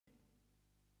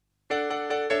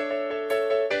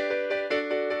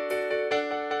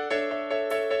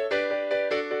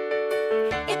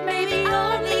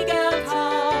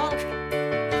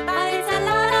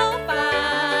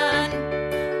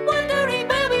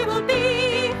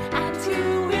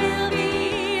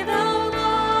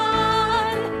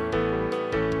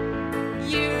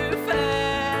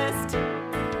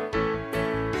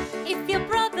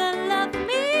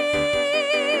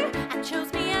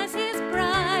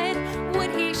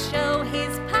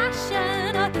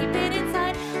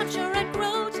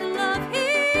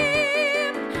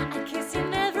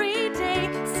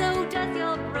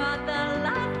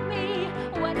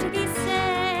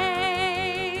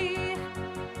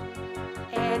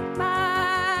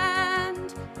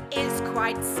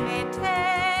quite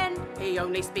smitten. He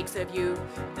only speaks of you.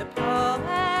 The poems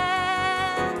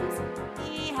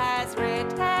he has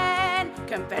written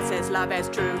confesses love as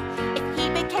true. If he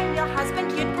became your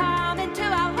husband, you'd come into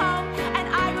our home, and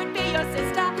I would be your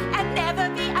sister and never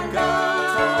be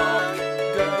alone.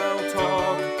 Girl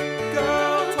talk,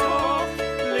 girl talk,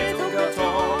 little girl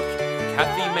talk.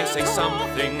 Kathy may say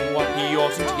something what he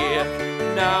oughtn't hear.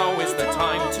 Now is the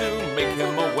time to make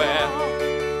him aware.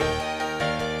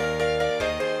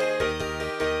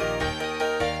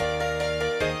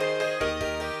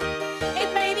 It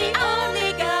may be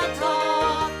only girl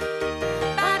talk,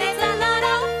 but it's a lot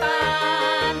of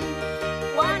fun,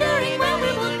 wondering where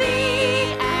we will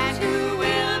be and who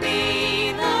will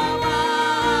be the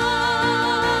one.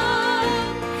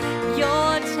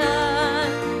 Your turn.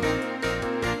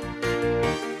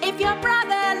 If your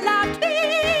brother loved me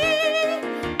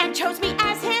and chose me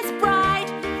as his bride,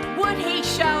 would he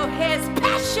show his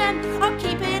passion or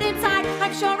keep it inside?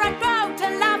 I'm sure I'd grow to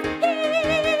love him.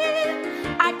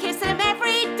 I'd kiss him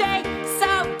every day. So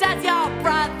does your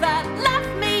brother love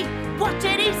me? What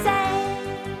did he say?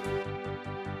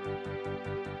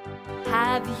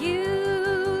 Have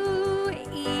you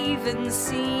even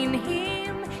seen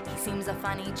him? He seems a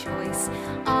funny choice.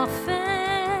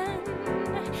 Often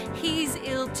he's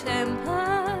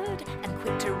ill-tempered and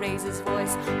quick to raise his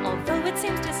voice. Although it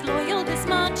seems disloyal, this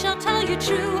much I'll tell you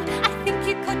true. I think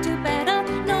you could do better.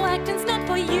 No, acting's not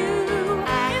for you.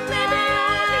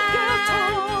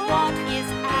 What is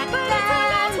acting?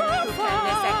 Who can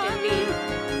this acting be?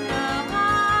 No,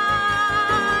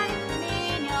 I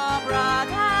mean your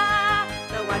brother,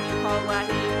 the one you call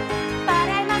Wahid. But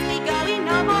I must be going,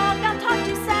 no more girl talk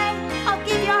to say. I'll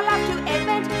give your love to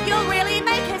Edmund, you'll really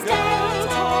make his day. Girl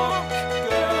talk,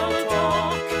 little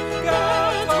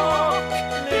girl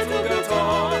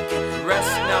talk.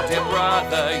 Rest now, dear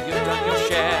brother, you've done your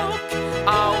share.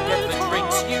 I'll get the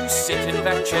drinks, you sit in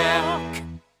that chair.